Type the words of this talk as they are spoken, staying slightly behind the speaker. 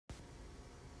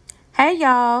Hey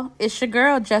y'all, it's your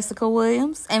girl Jessica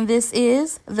Williams, and this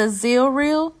is the Zeal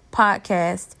Real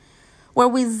podcast, where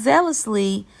we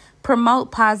zealously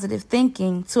promote positive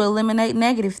thinking to eliminate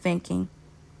negative thinking.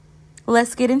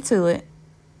 Let's get into it.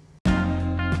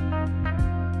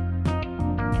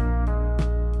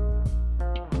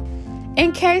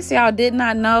 In case y'all did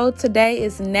not know, today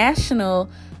is National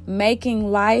Making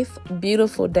Life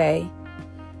Beautiful Day.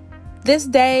 This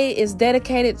day is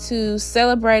dedicated to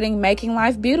celebrating making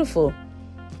life beautiful.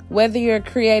 Whether you're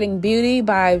creating beauty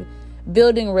by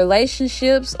building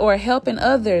relationships or helping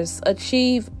others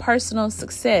achieve personal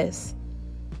success,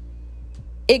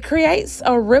 it creates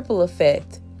a ripple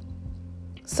effect.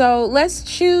 So let's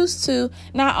choose to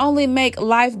not only make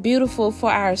life beautiful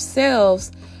for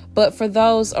ourselves, but for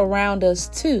those around us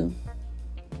too.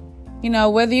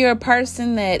 Whether you're a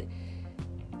person that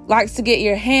likes to get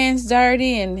your hands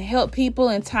dirty and help people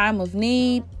in time of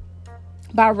need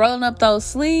by rolling up those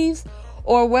sleeves,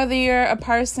 or whether you're a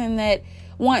person that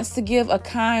wants to give a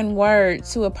kind word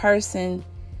to a person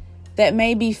that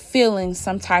may be feeling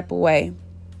some type of way.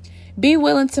 Be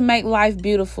willing to make life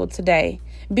beautiful today.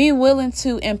 Be willing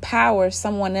to empower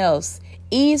someone else.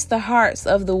 Ease the hearts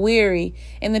of the weary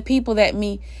and the people that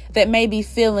may be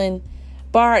feeling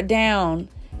barred down.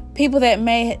 People that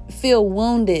may feel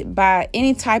wounded by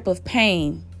any type of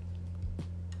pain.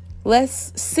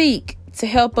 Let's seek to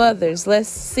help others. Let's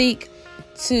seek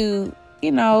to,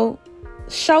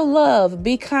 show love,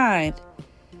 be kind.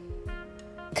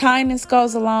 Kindness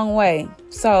goes a long way.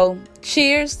 So,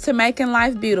 cheers to making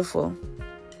life beautiful.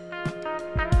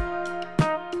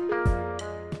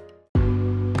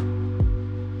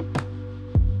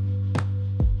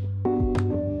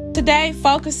 Today,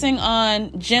 focusing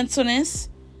on gentleness.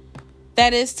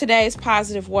 That is today's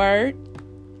positive word.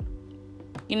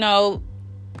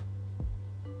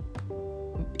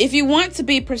 If you want to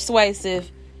be persuasive,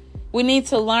 we need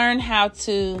to learn how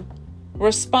to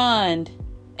respond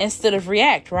instead of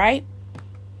react, right?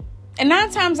 And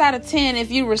 9 times out of 10, if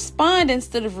you respond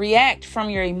instead of react from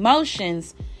your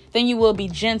emotions, then you will be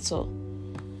gentle.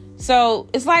 So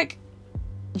it's like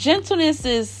gentleness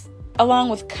is along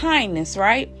with kindness,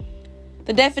 right?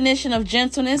 The definition of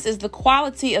gentleness is the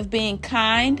quality of being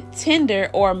kind, tender,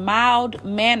 or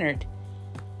mild-mannered.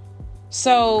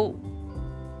 So,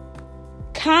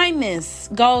 kindness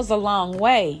goes a long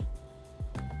way.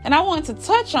 And I want to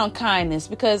touch on kindness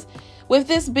because with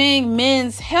this being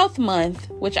Men's Health Month,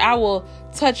 which I will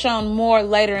touch on more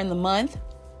later in the month,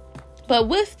 but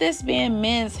with this being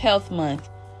Men's Health Month,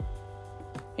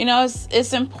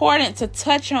 it's important to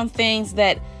touch on things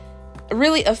that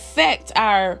really affect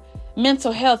our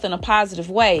mental health in a positive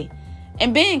way.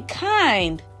 And being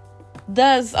kind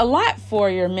does a lot for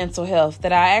your mental health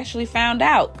that I actually found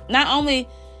out. Not only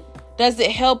does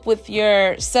it help with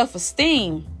your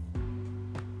self-esteem,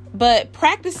 but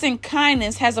practicing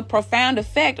kindness has a profound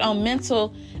effect on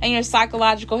mental and your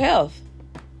psychological health.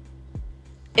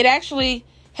 It actually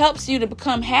helps you to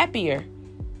become happier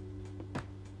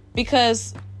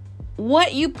because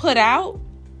what you put out,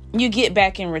 you get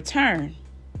back in return.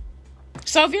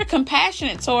 So if you're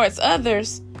compassionate towards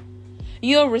others,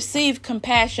 you'll receive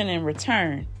compassion in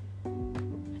return.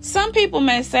 Some people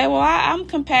may say, well, I'm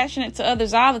compassionate to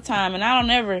others all the time and I don't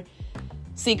ever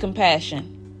see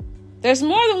compassion. There's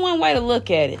more than one way to look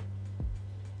at it.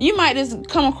 You might just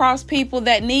come across people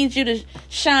that need you to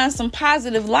shine some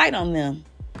positive light on them.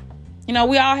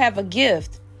 We all have a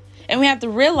gift and we have to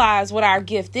realize what our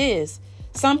gift is.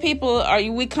 Some people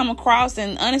we come across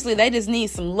and honestly, they just need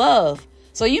some love.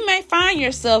 So you may find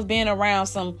yourself being around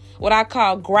some, what I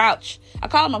call grouch. I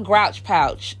call them a grouch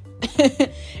pouch.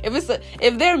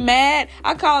 If they're mad,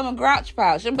 I call them a grouch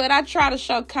pouch. But I try to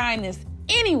show kindness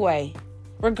anyway,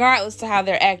 regardless to how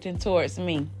they're acting towards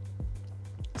me.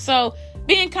 So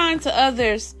being kind to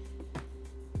others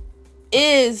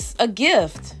is a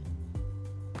gift.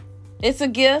 It's a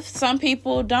gift. Some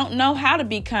people don't know how to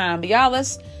be kind. But y'all,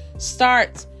 let's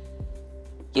start,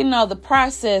 the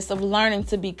process of learning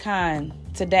to be kind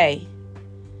today.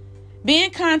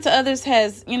 Being kind to others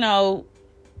has,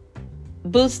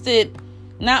 boosted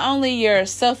not only your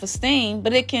self-esteem,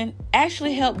 but it can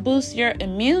actually help boost your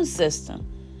immune system.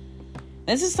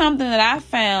 This is something that I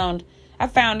found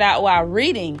out while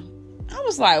reading. I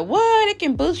was like, what? It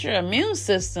can boost your immune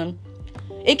system.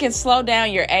 It can slow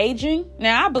down your aging.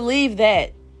 Now, I believe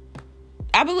that.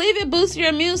 I believe it boosts your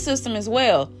immune system as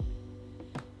well.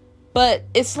 But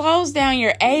it slows down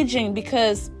your aging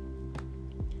because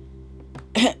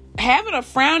having a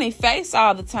frowny face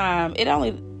all the time, it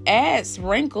only adds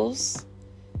wrinkles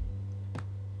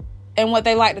and what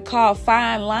they like to call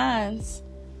fine lines.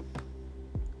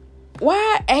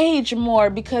 Why age more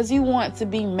because you want to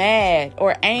be mad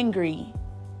or angry?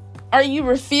 Or you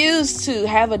refuse to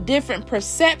have a different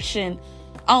perception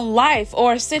on life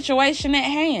or a situation at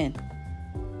hand?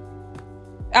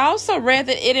 I also read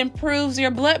that it improves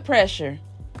your blood pressure.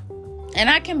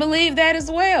 And I can believe that as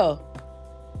well.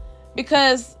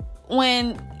 Because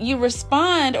when you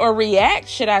respond or react,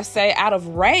 should I say, out of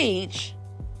rage,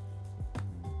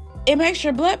 it makes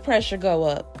your blood pressure go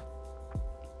up.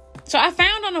 So I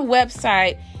found on a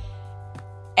website,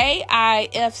 aifc.com.au,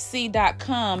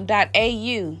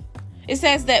 it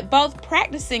says that both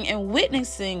practicing and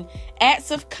witnessing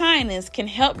acts of kindness can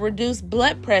help reduce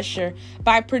blood pressure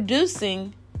by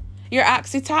producing your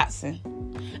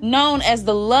oxytocin, known as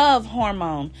the love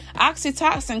hormone.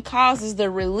 Oxytocin causes the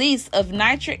release of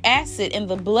nitric acid in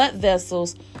the blood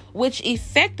vessels, which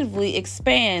effectively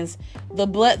expands the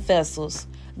blood vessels,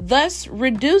 thus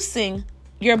reducing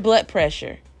your blood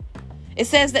pressure. It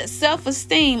says that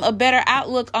self-esteem, a better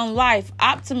outlook on life,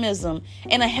 optimism,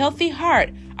 and a healthy heart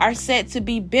are said to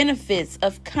be benefits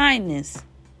of kindness.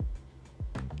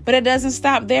 But it doesn't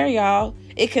stop there, y'all.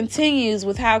 It continues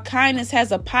with how kindness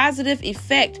has a positive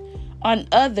effect on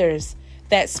others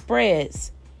that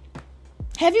spreads.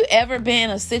 Have you ever been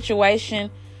in a situation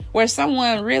where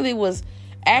someone really was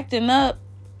acting up,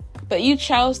 but you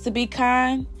chose to be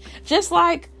kind? Just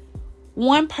like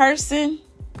one person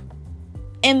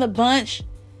in the bunch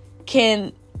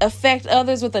can affect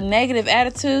others with a negative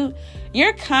attitude,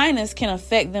 your kindness can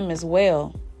affect them as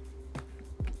well.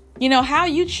 You know, how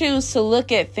you choose to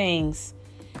look at things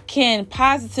can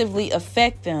positively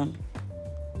affect them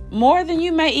more than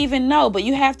you may even know, but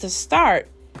you have to start.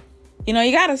 You know,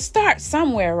 you got to start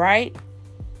somewhere, right?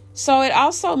 So it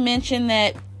also mentioned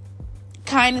that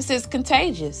kindness is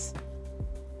contagious,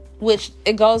 which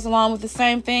it goes along with the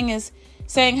same thing as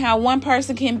saying how one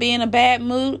person can be in a bad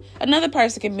mood, another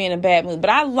person can be in a bad mood. But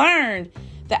I learned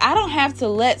that I don't have to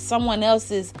let someone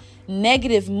else's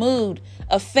negative mood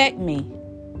affect me.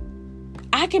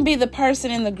 I can be the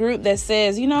person in the group that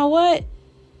says, you know what?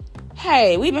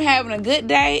 Hey, we've been having a good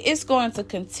day. It's going to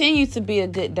continue to be a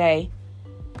good day.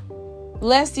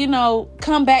 Let's,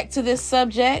 come back to this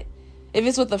subject. If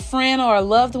it's with a friend or a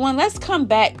loved one, let's come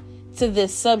back to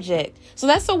this subject. So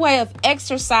that's a way of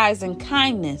exercising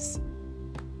kindness.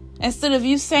 Instead of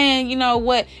you saying,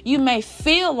 what you may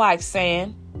feel like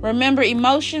saying. Remember,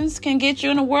 emotions can get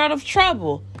you in a world of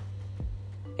trouble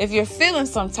if you're feeling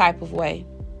some type of way.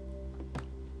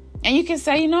 And you can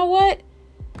say, you know what?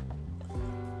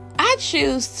 I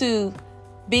choose to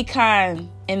be kind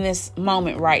in this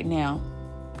moment right now.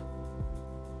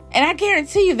 And I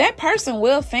guarantee you that person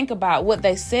will think about what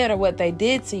they said or what they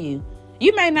did to you.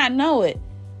 You may not know it,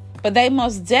 but they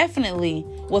most definitely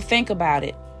will think about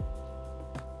it.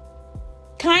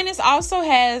 Kindness also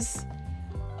has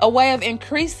a way of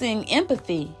increasing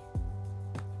empathy.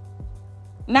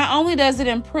 Not only does it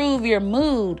improve your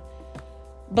mood,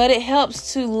 but it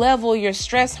helps to level your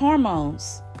stress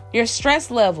hormones. Your stress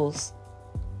levels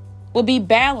will be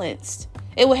balanced.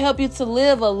 It will help you to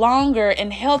live a longer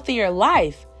and healthier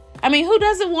life. I mean, who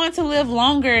doesn't want to live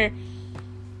longer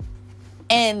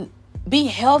and be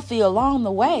healthy along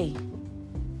the way?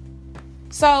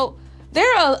 So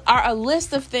there are a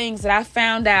list of things that I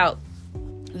found out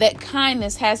that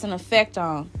kindness has an effect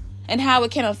on and how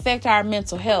it can affect our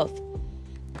mental health.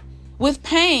 With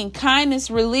pain, kindness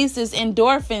releases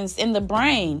endorphins in the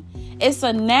brain. It's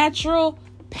a natural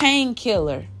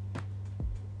painkiller.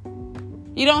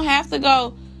 You don't have to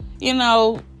go,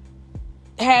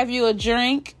 have you a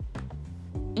drink.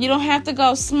 You don't have to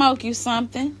go smoke you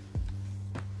something.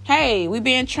 Hey, we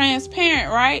being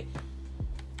transparent, right?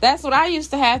 That's what I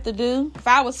used to have to do. If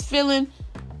I was feeling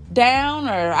down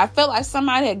or I felt like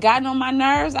somebody had gotten on my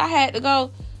nerves, I had to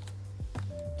go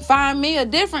find me a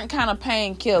different kind of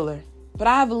painkiller. But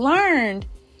I've learned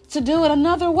to do it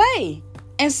another way.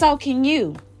 And so can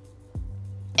you.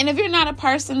 And if you're not a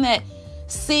person that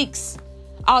seeks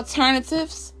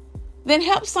alternatives, then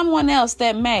help someone else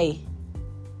that may.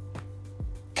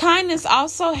 Kindness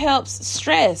also helps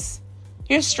stress,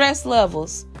 your stress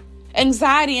levels,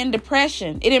 anxiety and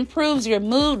depression. It improves your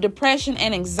mood, depression,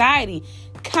 and anxiety.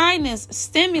 Kindness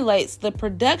stimulates the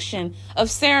production of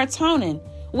serotonin,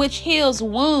 which heals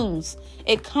wounds.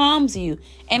 It calms you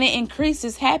and it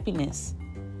increases happiness.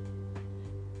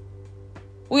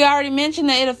 We already mentioned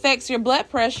that it affects your blood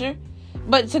pressure,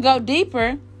 but to go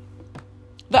deeper,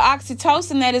 the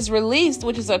oxytocin that is released,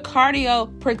 which is a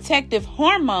cardioprotective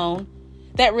hormone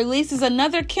that releases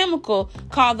another chemical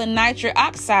called the nitric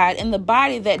oxide in the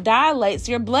body that dilates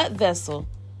your blood vessel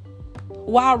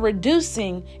while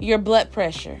reducing your blood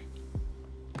pressure.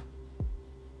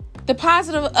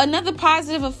 Another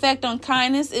positive effect on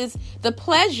kindness is the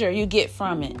pleasure you get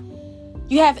from it.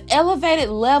 You have elevated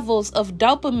levels of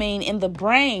dopamine in the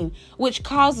brain, which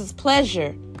causes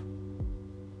pleasure.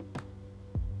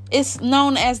 It's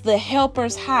known as the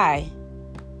helper's high.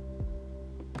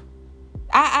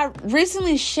 I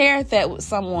recently shared that with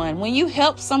someone. When you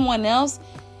help someone else,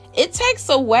 it takes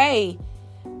away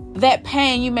that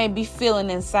pain you may be feeling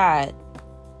inside.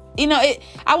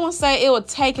 I won't say it will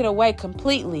take it away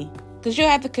completely, because you'll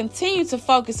have to continue to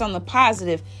focus on the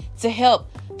positive to help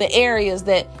the areas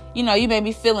that, you may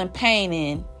be feeling pain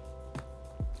in.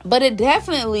 But it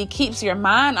definitely keeps your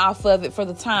mind off of it for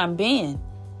the time being.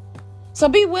 So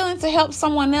be willing to help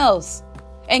someone else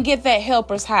and get that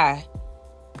helper's high.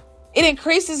 It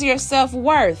increases your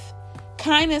self-worth.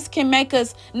 Kindness can make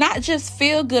us not just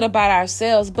feel good about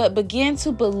ourselves, but begin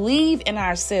to believe in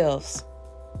ourselves.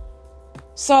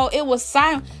 So it will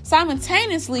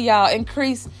simultaneously, y'all,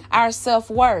 increase our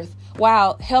self-worth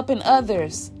while helping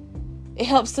others. It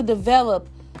helps to develop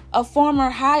a former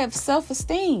high of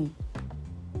self-esteem.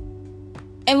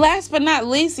 And last but not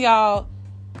least, y'all,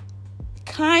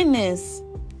 kindness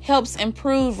helps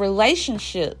improve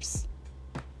relationships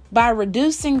by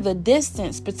reducing the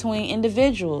distance between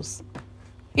individuals.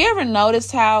 You ever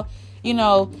noticed how,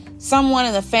 someone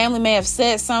in the family may have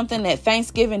said something at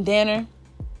Thanksgiving dinner?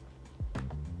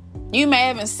 You may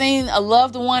haven't seen a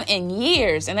loved one in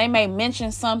years, and they may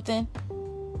mention something,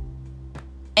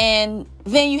 and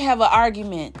then you have an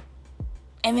argument,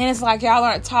 and then it's like y'all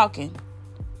aren't talking.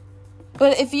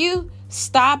 But if you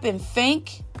stop and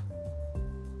think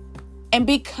and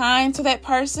be kind to that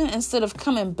person instead of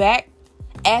coming back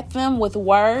at them with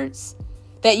words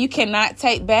that you cannot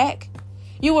take back,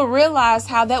 you will realize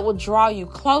how that will draw you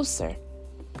closer.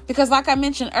 Because like I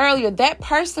mentioned earlier, that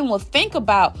person will think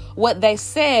about what they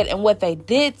said and what they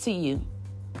did to you.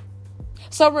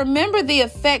 So remember the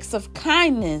effects of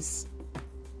kindness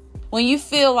when you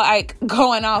feel like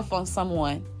going off on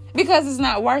someone, because it's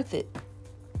not worth it.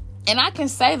 And I can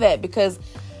say that because,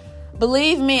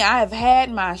 believe me, I have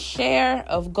had my share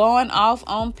of going off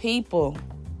on people.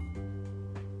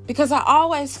 Because I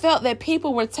always felt that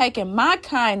people were taking my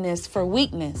kindness for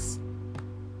weakness.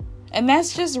 And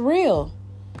that's just real.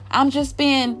 I'm just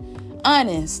being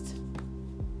honest.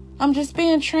 I'm just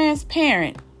being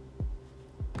transparent.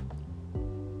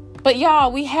 But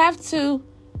y'all, we have to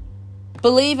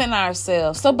believe in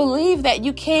ourselves. So believe that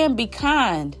you can be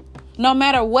kind. No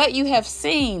matter what you have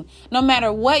seen, no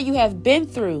matter what you have been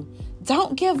through,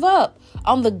 don't give up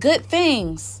on the good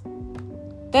things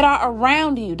that are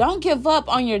around you. Don't give up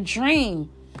on your dream.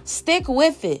 Stick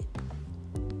with it.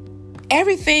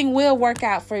 Everything will work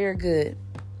out for your good.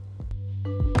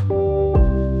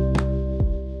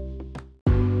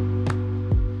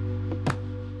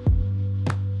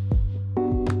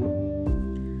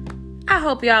 I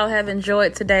hope y'all have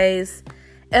enjoyed today's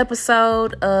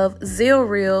episode of Zeal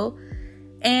Real.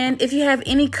 And if you have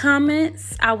any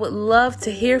comments, I would love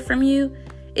to hear from you.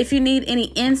 If you need any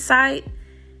insight,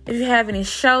 if you have any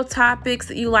show topics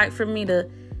that you like for me to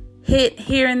hit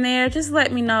here and there, just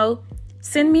let me know.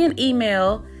 Send me an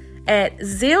email at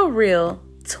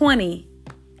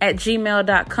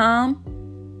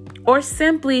zealreal20@gmail.com, or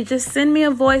simply just send me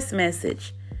a voice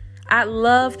message. I'd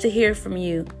love to hear from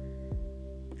you.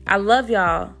 I love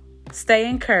y'all. Stay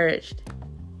encouraged.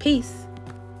 Peace.